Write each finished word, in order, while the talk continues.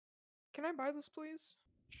Can I buy this, please?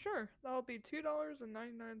 Sure, that'll be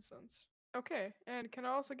 $2.99. Okay, and can I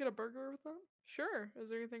also get a burger with that? Sure, is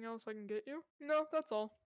there anything else I can get you? No, that's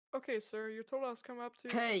all. Okay, sir, your total has come up to—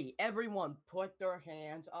 Hey, everyone, put their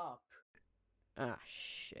hands up. Ah,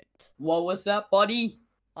 shit. What was that, buddy?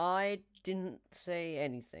 I didn't say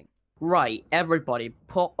anything. Right, everybody,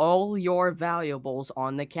 put all your valuables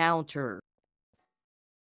on the counter.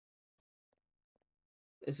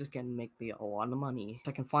 This is gonna make me a lot of money.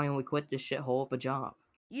 I can finally quit this shithole of a job.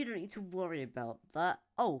 You don't need to worry about that.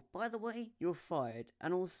 Oh, by the way, you're fired.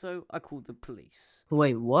 And also, I called the police.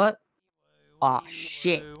 Wait, what? Aw,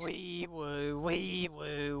 shit.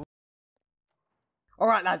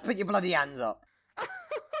 Alright lads, put your bloody hands up.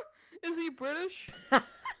 Is he British?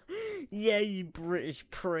 Yeah, you British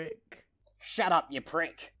prick. Shut up, you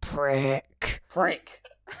prick. Prick. Prick.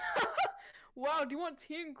 Wow, do you want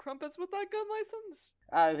tea and crumpets with that gun license?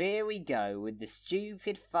 Oh, here we go with the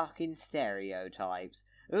stupid fucking stereotypes.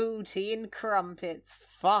 Ooh, tea and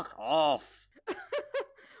crumpets. Fuck off.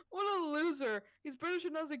 What a loser. He's British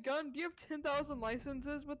and has a gun. Do you have 10,000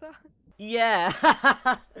 licenses with that? Yeah.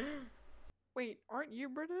 Wait, aren't you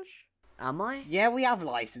British? Am I? Yeah, we have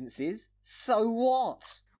licenses. So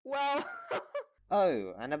what? Well,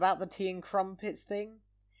 Oh, and about the tea and crumpets thing?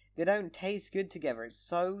 They don't taste good together. It's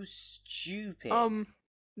so stupid.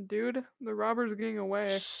 dude, the robber's getting away.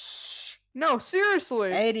 Shh. No, seriously!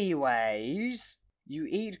 Anyways, you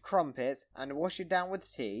eat crumpets and wash it down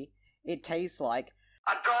with tea. It tastes like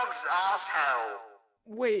a dog's asshole.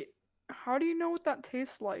 Wait, how do you know what that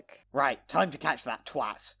tastes like? Right, time to catch that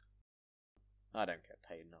twat. I don't get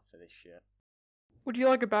paid enough for this shit. Would you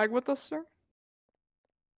like a bag with us, sir?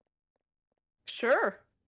 Sure.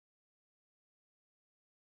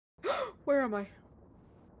 Where am I?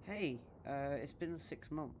 Hey, it's been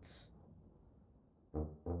 6 months.